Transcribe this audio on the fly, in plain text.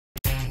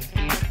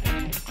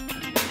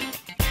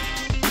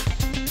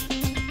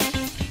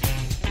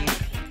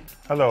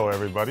Hello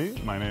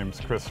everybody, my name is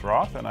Chris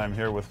Roth and I'm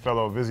here with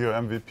fellow Visio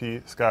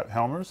MVP Scott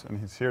Helmers, and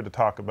he's here to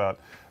talk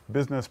about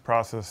business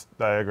process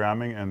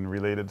diagramming and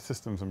related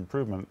systems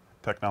improvement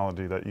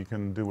technology that you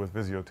can do with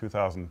Visio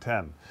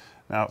 2010.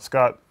 Now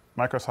Scott,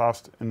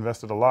 Microsoft's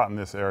invested a lot in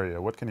this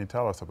area. What can you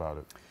tell us about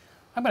it?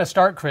 I'm going to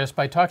start, Chris,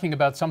 by talking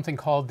about something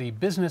called the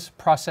Business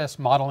Process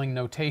Modeling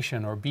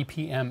Notation, or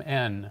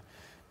BPMN.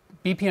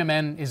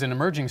 BPMN is an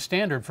emerging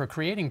standard for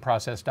creating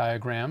process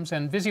diagrams,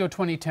 and Visio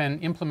 2010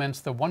 implements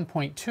the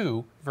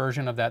 1.2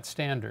 version of that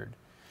standard.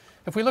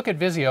 If we look at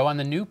Visio on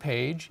the new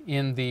page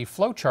in the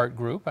flowchart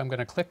group, I'm going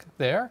to click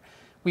there,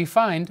 we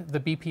find the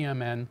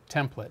BPMN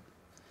template.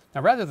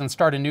 Now rather than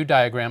start a new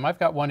diagram, I've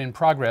got one in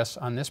progress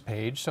on this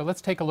page, so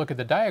let's take a look at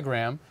the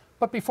diagram,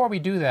 but before we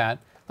do that,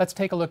 let's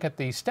take a look at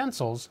the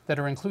stencils that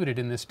are included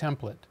in this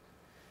template.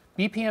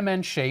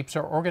 BPMN shapes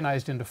are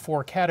organized into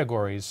 4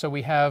 categories. So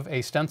we have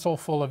a stencil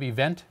full of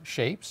event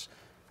shapes,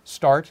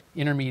 start,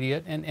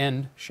 intermediate, and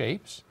end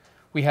shapes.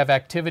 We have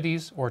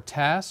activities or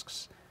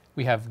tasks.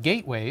 We have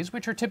gateways,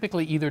 which are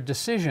typically either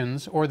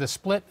decisions or the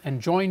split and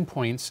join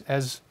points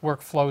as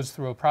work flows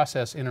through a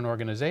process in an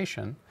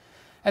organization.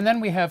 And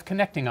then we have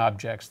connecting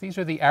objects. These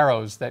are the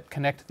arrows that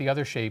connect the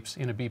other shapes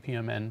in a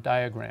BPMN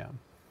diagram.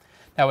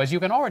 Now, as you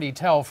can already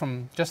tell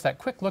from just that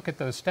quick look at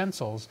those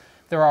stencils,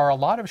 there are a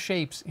lot of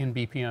shapes in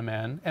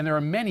BPMN, and there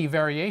are many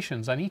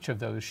variations on each of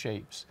those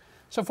shapes.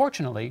 So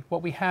fortunately,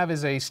 what we have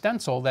is a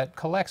stencil that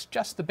collects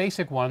just the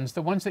basic ones,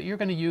 the ones that you're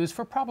going to use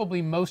for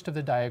probably most of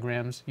the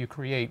diagrams you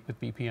create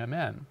with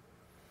BPMN.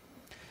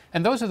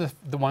 And those are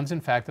the ones, in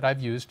fact, that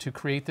I've used to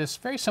create this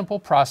very simple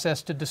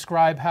process to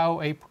describe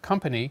how a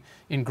company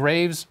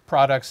engraves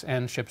products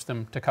and ships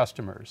them to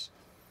customers.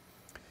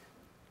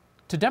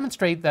 To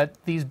demonstrate that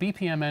these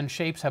BPMN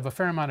shapes have a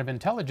fair amount of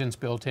intelligence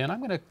built in, I'm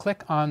going to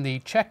click on the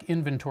check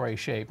inventory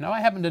shape. Now I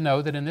happen to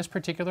know that in this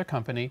particular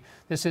company,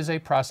 this is a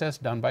process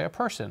done by a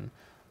person.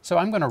 So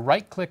I'm going to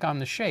right-click on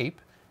the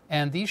shape,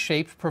 and these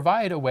shapes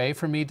provide a way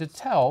for me to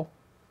tell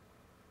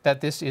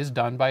that this is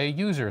done by a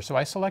user. So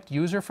I select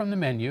user from the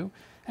menu,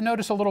 and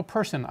notice a little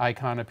person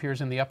icon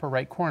appears in the upper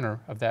right corner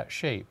of that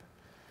shape.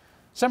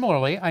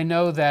 Similarly, I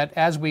know that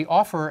as we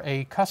offer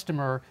a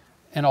customer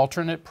an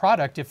alternate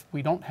product, if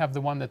we don't have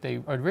the one that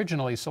they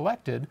originally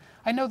selected,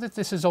 I know that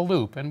this is a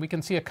loop, and we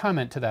can see a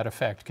comment to that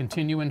effect: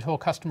 continue until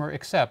customer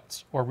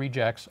accepts or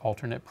rejects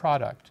alternate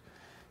product.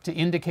 To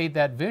indicate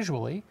that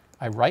visually,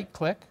 I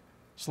right-click,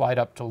 slide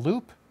up to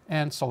loop,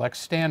 and select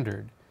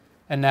standard.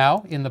 And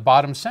now, in the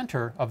bottom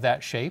center of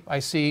that shape, I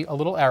see a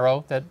little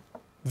arrow that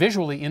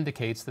visually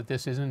indicates that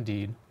this is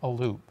indeed a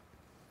loop.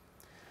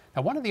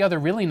 Now, one of the other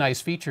really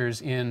nice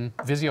features in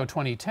Visio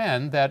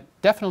 2010 that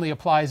definitely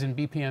applies in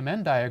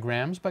BPMN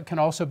diagrams, but can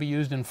also be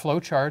used in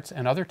flowcharts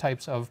and other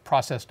types of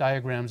process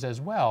diagrams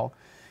as well,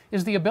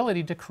 is the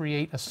ability to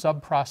create a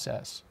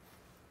sub-process.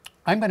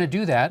 I'm going to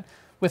do that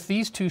with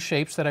these 2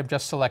 shapes that I've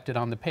just selected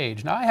on the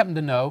page. Now, I happen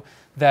to know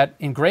that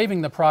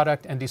engraving the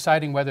product and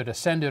deciding whether to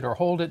send it or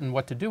hold it and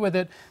what to do with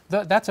it,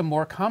 that's a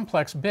more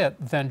complex bit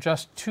than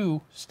just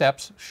 2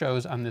 steps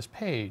shows on this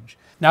page.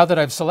 Now that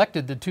I've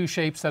selected the 2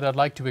 shapes that I'd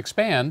like to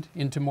expand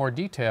into more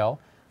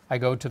detail, I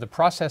go to the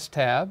Process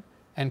tab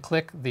and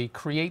click the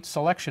Create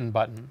Selection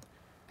button.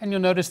 And you'll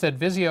notice that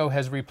Visio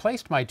has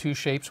replaced my 2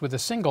 shapes with a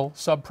single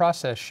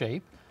sub-process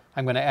shape.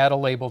 I'm going to add a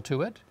label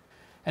to it.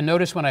 And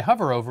notice when I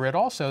hover over it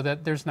also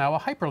that there's now a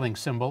hyperlink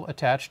symbol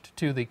attached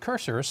to the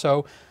cursor.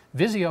 So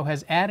Visio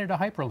has added a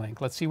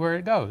hyperlink. Let's see where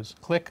it goes.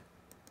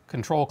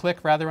 Control-click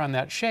rather on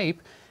that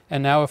shape.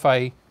 And now if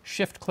I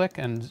shift-click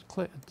and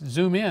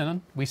zoom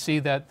in, we see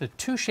that the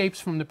 2 shapes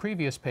from the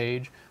previous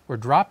page were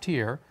dropped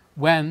here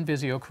when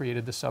Visio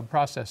created the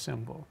sub-process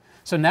symbol.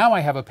 So now I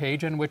have a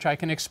page in which I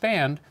can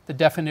expand the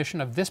definition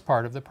of this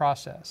part of the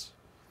process.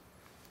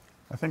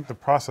 I think the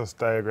process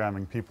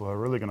diagramming people are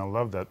really going to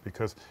love that,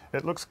 because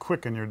it looks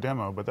quick in your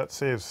demo, but that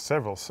saves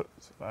several,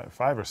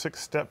 5 or 6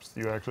 steps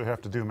you actually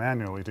have to do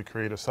manually to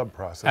create a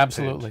sub-process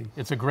Absolutely. page.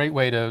 It's a great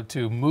way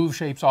to move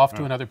shapes off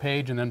to another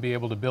page and then be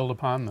able to build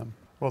upon them.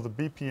 Well, the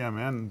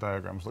BPMN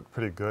diagrams look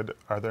pretty good.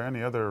 Are there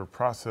any other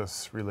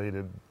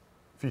process-related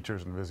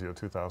features in Visio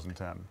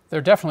 2010?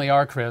 There definitely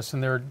are, Chris,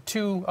 and there are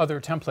 2 other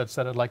templates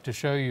that I'd like to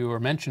show you or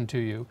mention to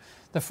you.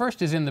 The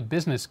first is in the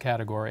business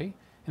category,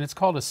 and it's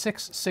called a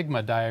 6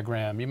 Sigma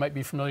diagram. You might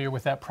be familiar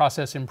with that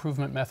process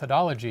improvement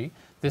methodology.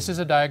 This is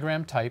a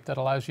diagram type that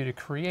allows you to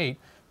create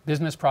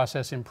business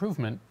process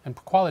improvement and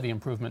quality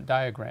improvement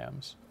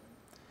diagrams.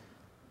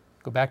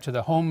 Go back to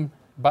the Home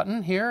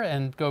button here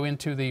and go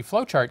into the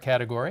flowchart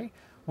category,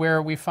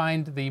 where we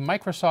find the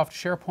Microsoft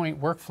SharePoint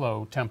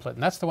workflow template.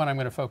 And that's the one I'm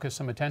going to focus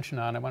some attention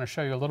on. I want to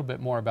show you a little bit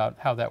more about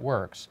how that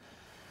works.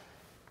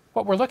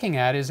 What we're looking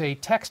at is a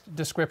text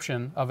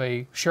description of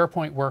a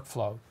SharePoint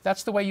workflow.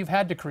 That's the way you've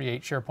had to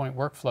create SharePoint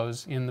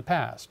workflows in the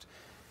past.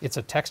 It's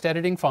a text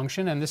editing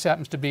function, and this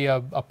happens to be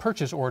a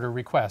purchase order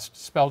request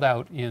spelled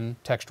out in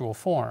textual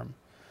form.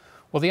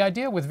 Well, the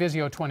idea with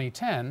Visio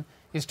 2010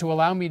 is to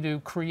allow me to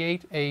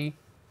create a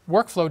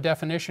workflow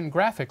definition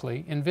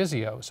graphically in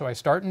Visio. So I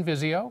start in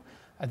Visio,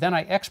 Then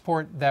I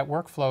export that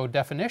workflow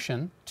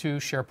definition to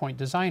SharePoint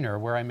Designer,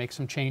 where I make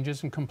some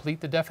changes and complete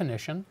the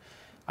definition.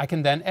 I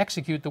can then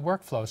execute the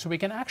workflow. So we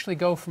can actually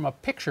go from a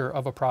picture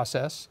of a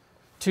process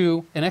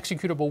to an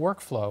executable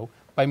workflow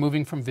by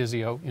moving from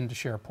Visio into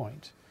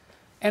SharePoint.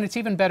 And it's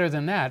even better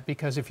than that,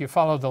 because if you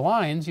follow the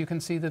lines, you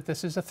can see that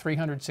this is a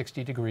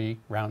 360-degree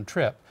round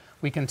trip.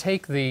 We can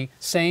take the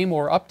same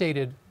or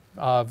updated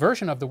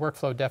version of the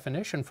workflow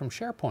definition from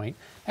SharePoint,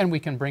 and we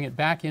can bring it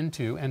back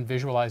into and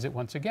visualize it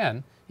once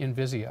again in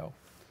Visio.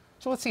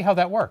 So let's see how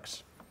that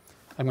works.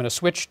 I'm going to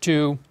switch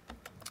to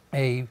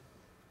a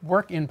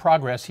work in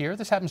progress here.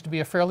 This happens to be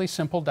a fairly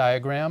simple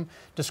diagram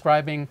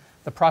describing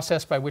the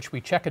process by which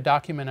we check a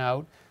document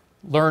out,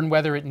 learn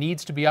whether it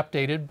needs to be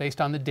updated based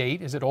on the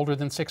date. Is it older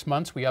than 6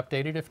 months? We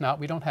update it. If not,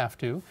 we don't have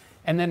to.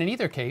 And then in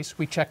either case,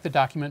 we check the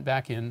document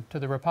back into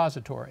the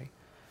repository.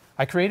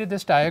 I created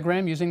this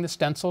diagram using the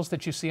stencils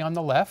that you see on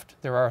the left.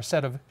 There are a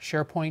set of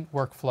SharePoint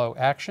workflow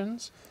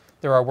actions.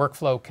 There are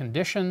workflow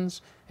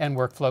conditions and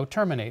workflow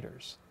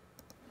terminators.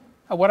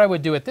 What I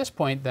would do at this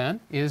point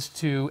then is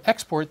to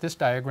export this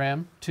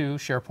diagram to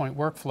SharePoint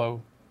Workflow.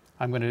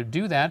 I'm going to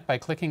do that by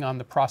clicking on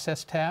the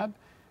Process tab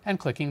and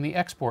clicking the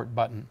Export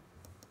button.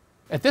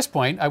 At this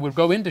point, I would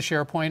go into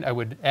SharePoint, I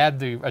would add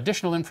the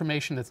additional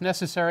information that's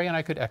necessary, and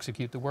I could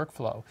execute the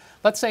workflow.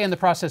 Let's say in the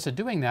process of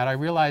doing that, I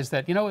realized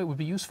that, it would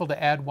be useful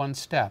to add one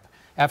step.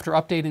 After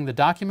updating the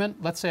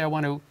document, let's say I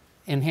want to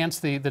enhance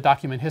the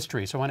document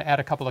history, so I want to add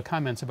a couple of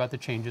comments about the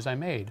changes I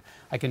made.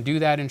 I can do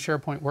that in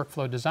SharePoint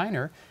Workflow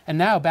Designer, and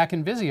now back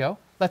in Visio,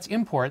 let's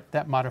import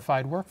that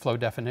modified workflow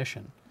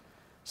definition.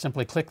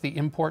 Simply click the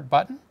Import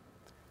button,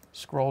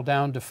 scroll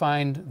down to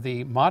find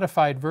the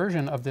modified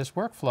version of this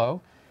workflow,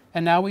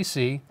 and now we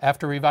see,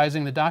 after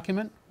revising the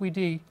document, we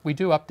do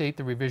update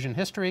the revision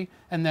history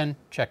and then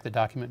check the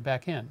document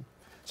back in.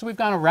 So we've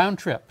gone a round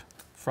trip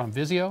from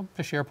Visio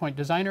to SharePoint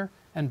Designer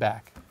and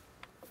back.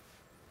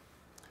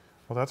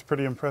 Well, that's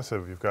pretty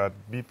impressive. You've got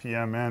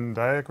BPMN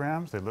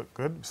diagrams, they look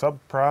good,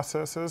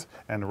 subprocesses,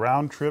 and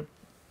round-trip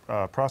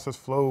process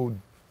flow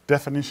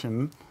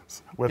definitions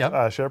with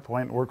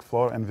SharePoint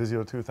Workflow and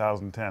Visio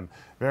 2010.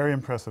 Very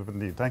impressive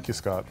indeed. Thank you,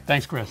 Scott.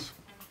 Thanks, Chris.